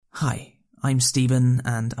Hi, I'm Stephen,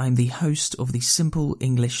 and I'm the host of the Simple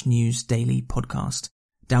English News Daily podcast,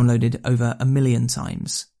 downloaded over 1 million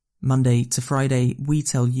times. Monday to Friday, we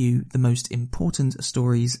tell you the most important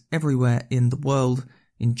stories everywhere in the world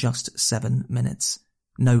in just 7 minutes.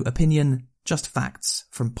 No opinion, just facts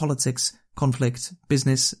from politics, conflict,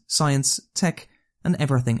 business, science, tech, and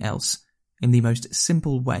everything else in the most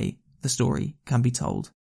simple way the story can be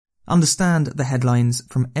told. Understand the headlines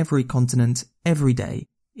from every continent every day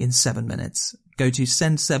in 7 minutes. Go to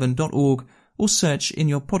send7.org or search in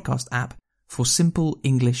your podcast app for Simple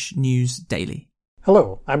English News Daily.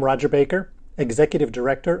 Hello, I'm Roger Baker, Executive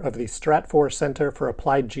Director of the Stratfor Center for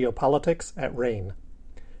Applied Geopolitics at RAIN.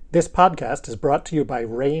 This podcast is brought to you by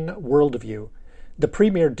RAIN Worldview, the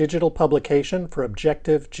premier digital publication for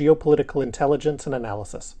objective geopolitical intelligence and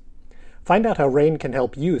analysis. Find out how RAIN can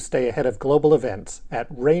help you stay ahead of global events at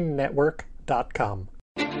rainnetwork.com.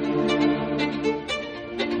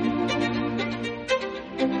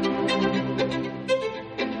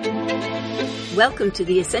 Welcome to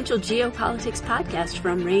the Essential Geopolitics podcast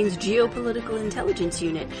from RAIN's Geopolitical Intelligence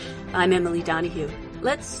Unit. I'm Emily Donahue.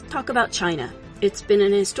 Let's talk about China. It's been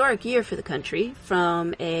an historic year for the country,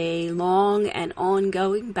 from a long and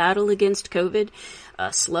ongoing battle against COVID,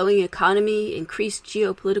 a slowing economy, increased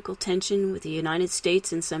geopolitical tension with the United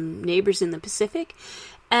States and some neighbors in the Pacific,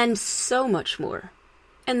 and so much more.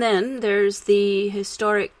 And then there's the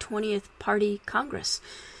historic 20th Party Congress.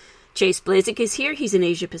 Chase Blazik is here. He's an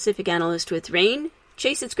Asia-Pacific analyst with RAIN.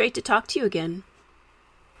 Chase, it's great to talk to you again.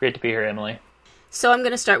 Great to be here, Emily. So I'm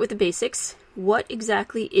going to start with the basics. What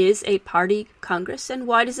exactly is a party congress, and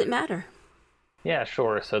why does it matter? Yeah,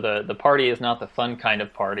 sure. So the party is not the fun kind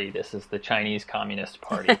of party. This is the Chinese Communist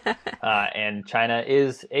Party. And China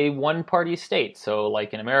is a one-party state. So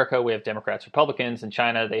like in America, we have Democrats, Republicans. In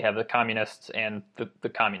China, they have the communists and the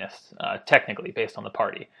communists, technically based on the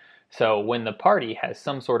party. So when the party has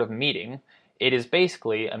some sort of meeting, it is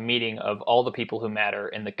basically a meeting of all the people who matter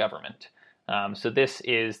in the government. So this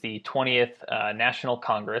is the 20th National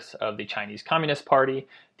Congress of the Chinese Communist Party.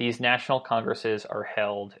 These national congresses are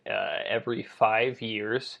held every 5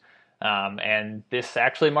 years. And this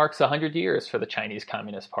actually marks 100 years for the Chinese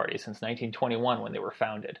Communist Party since 1921 when they were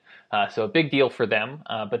founded. So a big deal for them.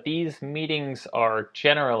 But these meetings are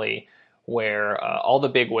generally where all the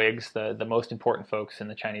bigwigs, the most important folks in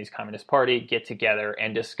the Chinese Communist Party, get together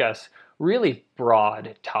and discuss really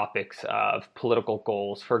broad topics of political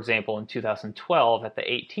goals. For example, in 2012 at the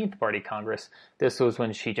 18th Party Congress, this was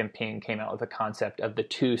when Xi Jinping came out with the concept of the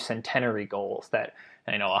 2 centenary goals that,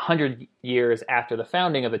 100 years after the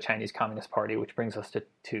founding of the Chinese Communist Party, which brings us to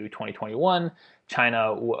 2021,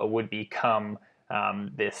 China would become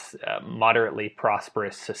this moderately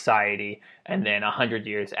prosperous society, and then 100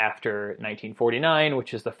 years after 1949,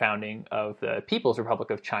 which is the founding of the People's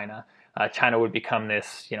Republic of China, China would become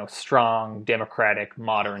this, strong, democratic,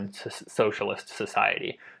 modern socialist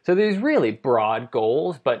society. So these really broad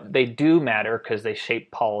goals, but they do matter because they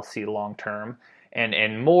shape policy long term.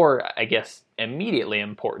 And more, I guess, immediately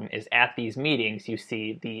important is at these meetings you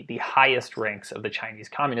see the highest ranks of the Chinese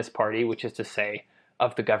Communist Party, which is to say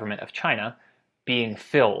of the government of China, being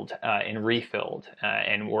filled and refilled,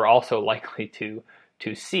 and we're also likely to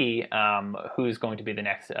see who's going to be the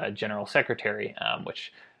next general secretary,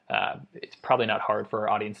 which it's probably not hard for our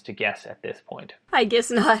audience to guess at this point. I guess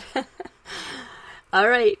not. All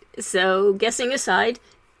right, so guessing aside,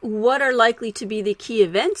 what are likely to be the key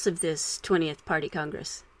events of this 20th Party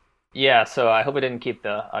Congress? Yeah, so I hope I didn't keep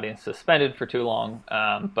the audience suspended for too long,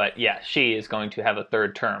 but yeah, Xi is going to have a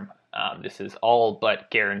third term. This is all but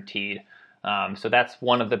guaranteed. So that's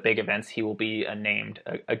one of the big events. He will be named,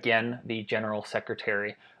 again, the General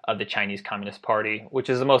Secretary of the Chinese Communist Party, which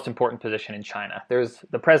is the most important position in China. There's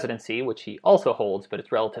the presidency, which he also holds, but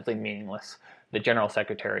it's relatively meaningless. The General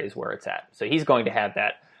Secretary is where it's at. So he's going to have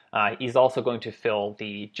that. He's also going to fill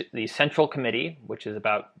the Central Committee, which is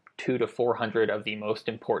about 200 to 400 of the most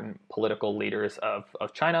important political leaders of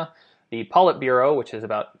China. The Politburo, which is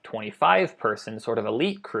about 25-person sort of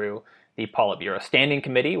elite crew. The Politburo Standing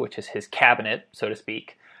Committee, which is his cabinet, so to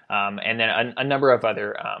speak, and then a number of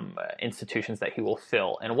other institutions that he will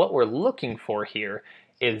fill. And what we're looking for here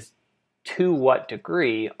is to what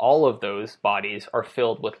degree all of those bodies are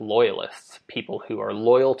filled with loyalists, people who are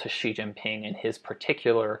loyal to Xi Jinping and his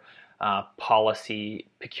particular policy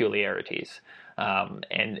peculiarities.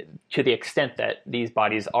 And to the extent that these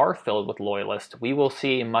bodies are filled with loyalists, we will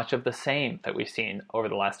see much of the same that we've seen over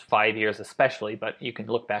the last 5 years especially, but you can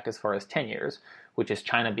look back as far as 10 years, which is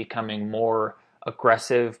China becoming more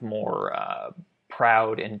aggressive, more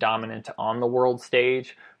proud and dominant on the world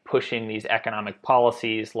stage, pushing these economic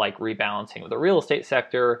policies like rebalancing of the real estate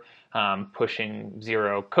sector, pushing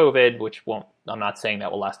zero COVID, which won't, I'm not saying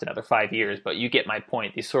that will last another 5 years, but you get my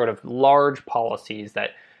point. These sort of large policies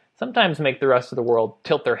that sometimes make the rest of the world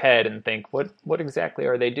tilt their head and think, what exactly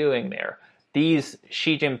are they doing there? These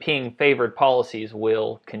Xi Jinping favored policies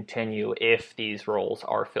will continue if these roles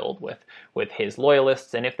are filled with his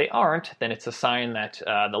loyalists. And if they aren't, then it's a sign that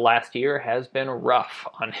the last year has been rough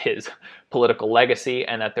on his political legacy,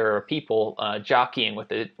 and that there are people jockeying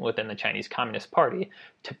within the Chinese Communist Party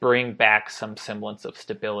to bring back some semblance of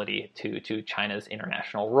stability to China's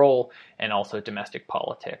international role and also domestic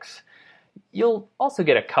politics. You'll also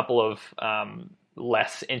get a couple of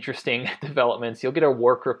less interesting developments. You'll get a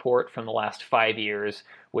work report from the last 5 years,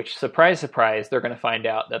 which, surprise, surprise, they're going to find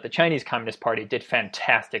out that the Chinese Communist Party did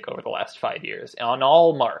fantastic over the last 5 years on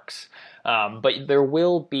all marks. But there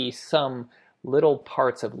will be some little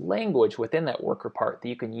parts of language within that work report that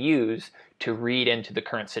you can use to read into the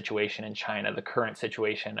current situation in China, the current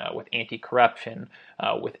situation with anti-corruption,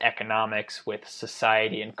 with economics, with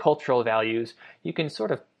society and cultural values. You can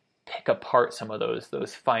sort of pick apart some of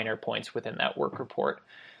those finer points within that work report.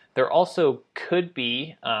 There also could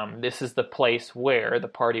be, this is the place where the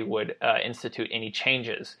party would institute any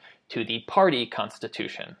changes to the party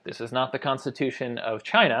constitution. This is not the constitution of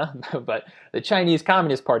China, but the Chinese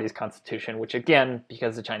Communist Party's constitution, which again,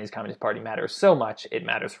 because the Chinese Communist Party matters so much, it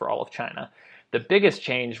matters for all of China. The biggest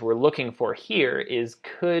change we're looking for here is,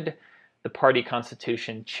 could the party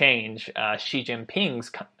constitution change Xi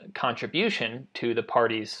Jinping's contribution to the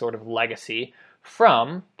party's sort of legacy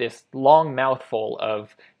from this long mouthful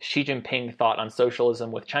of Xi Jinping thought on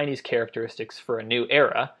socialism with Chinese characteristics for a new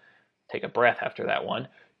era, take a breath after that one,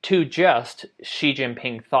 to just Xi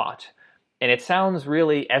Jinping thought. And it sounds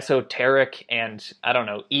really esoteric and, I don't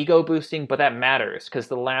know, ego boosting, but that matters, because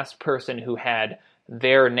the last person who had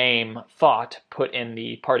their name thought put in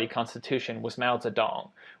the party constitution was Mao Zedong,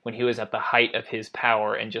 when he was at the height of his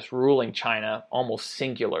power and just ruling China almost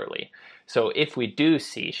singularly. So if we do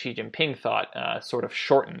see Xi Jinping thought sort of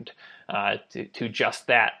shortened to just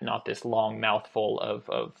that, not this long mouthful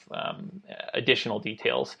of additional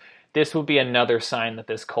details, this will be another sign that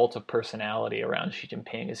this cult of personality around Xi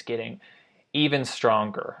Jinping is getting even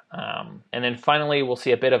stronger. And then finally, we'll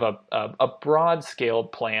see a bit of a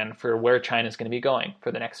broad-scaled plan for where China is going to be going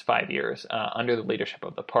for the next 5 years under the leadership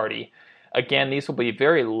of the party. Again, these will be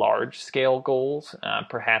very large-scale goals,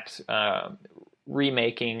 perhaps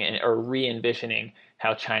remaking or re-envisioning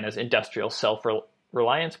how China's industrial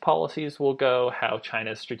self-reliance policies will go, how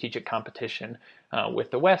China's strategic competition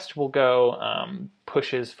with the West will go,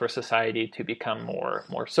 pushes for society to become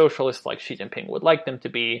more socialist like Xi Jinping would like them to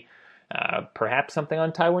be, perhaps something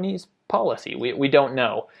on Taiwanese policy. We don't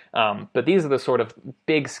know. But these are the sort of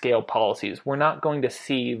big-scale policies. We're not going to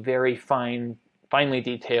see very finely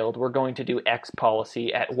detailed, we're going to do X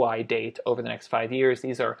policy at Y date over the next 5 years.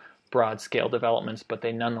 These are broad-scale developments, but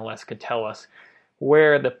they nonetheless could tell us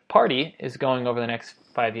where the party is going over the next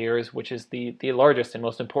 5 years, which is the largest and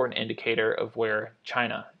most important indicator of where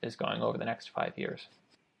China is going over the next 5 years.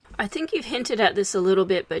 I think you've hinted at this a little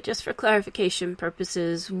bit, but just for clarification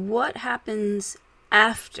purposes, what happens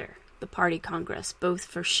after the party congress, both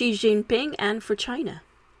for Xi Jinping and for China?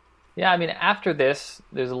 Yeah, I mean, after this,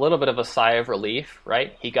 there's a little bit of a sigh of relief,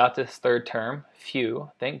 right? He got this third term. Phew,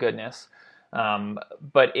 thank goodness.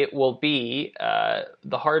 But it will be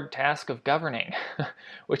the hard task of governing,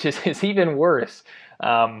 which is even worse.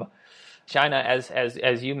 China,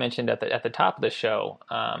 as you mentioned at the top of the show,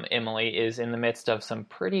 Emily, is in the midst of some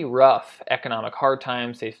pretty rough economic hard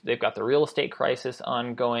times. They've got the real estate crisis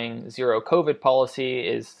ongoing. Zero COVID policy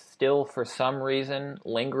is still, for some reason,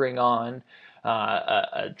 lingering on.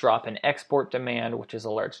 A drop in export demand, which is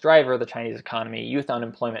a large driver of the Chinese economy. Youth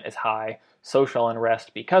unemployment is high. Social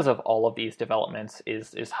unrest, because of all of these developments,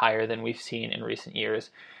 is higher than we've seen in recent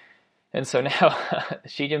years. And so now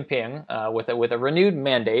Xi Jinping, with a renewed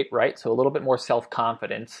mandate, right, so a little bit more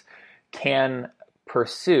self-confidence, can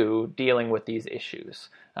pursue dealing with these issues.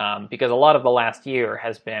 Because a lot of the last year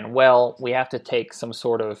has been, well, we have to take some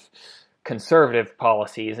sort of conservative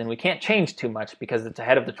policies, and we can't change too much because it's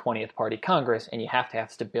ahead of the 20th Party Congress, and you have to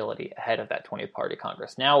have stability ahead of that 20th Party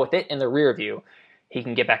Congress. Now, with it in the rear view, he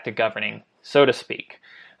can get back to governing, so to speak.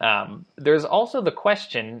 There's also the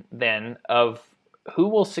question, then, of who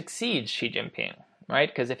will succeed Xi Jinping, right?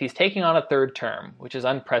 Because if he's taking on a third term, which is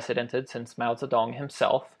unprecedented since Mao Zedong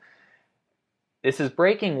himself, this is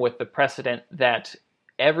breaking with the precedent that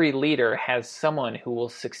every leader has someone who will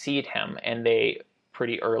succeed him, and they,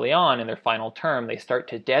 pretty early on in their final term, they start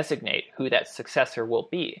to designate who that successor will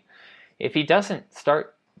be. If he doesn't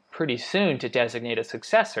start pretty soon to designate a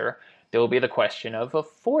successor, there will be the question of a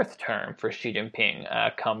fourth term for Xi Jinping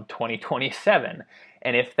come 2027.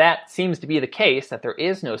 And if that seems to be the case, that there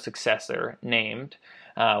is no successor named,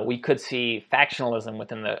 we could see factionalism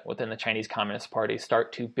within the Chinese Communist Party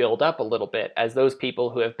start to build up a little bit, as those people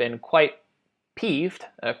who have been quite peeved,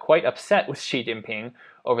 quite upset with Xi Jinping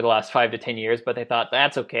over the last 5 to 10 years, but they thought,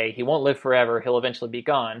 that's okay, he won't live forever, he'll eventually be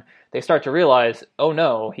gone. They start to realize, oh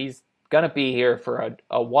no, he's going to be here for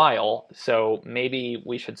a while, so maybe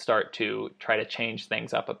we should start to try to change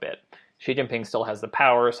things up a bit. Xi Jinping still has the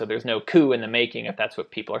power, so there's no coup in the making if that's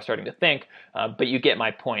what people are starting to think, but you get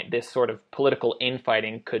my point. This sort of political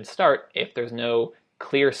infighting could start if there's no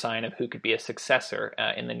clear sign of who could be a successor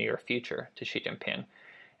in the near future to Xi Jinping.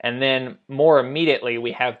 And then more immediately,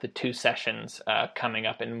 we have the 2 sessions coming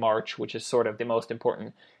up in March, which is sort of the most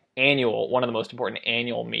important one of the most important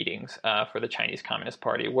annual meetings for the Chinese Communist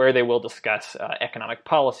Party, where they will discuss economic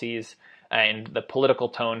policies and the political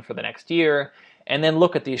tone for the next year, and then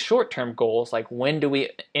look at these short-term goals, like when do we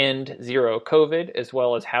end zero COVID, as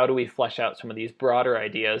well as how do we flesh out some of these broader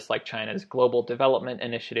ideas like China's Global Development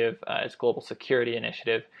Initiative, its Global Security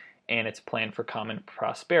Initiative, and its Plan for Common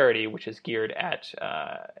Prosperity, which is geared at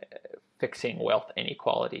fixing wealth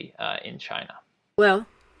inequality in China. Well,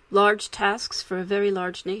 large tasks for a very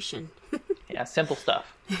large nation. Yeah, simple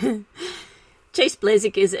stuff. Chase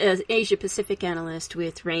Blazik is an Asia-Pacific analyst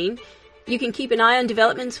with RAIN. You can keep an eye on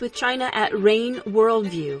developments with China at RAIN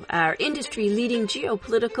Worldview, our industry-leading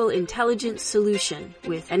geopolitical intelligence solution.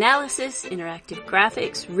 With analysis, interactive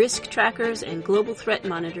graphics, risk trackers, and global threat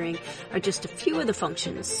monitoring are just a few of the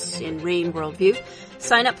functions in RAIN Worldview.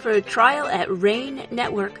 Sign up for a trial at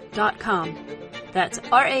RAINnetwork.com. That's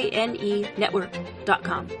RANE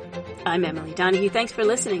network.com. I'm Emily Donahue. Thanks for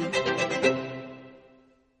listening.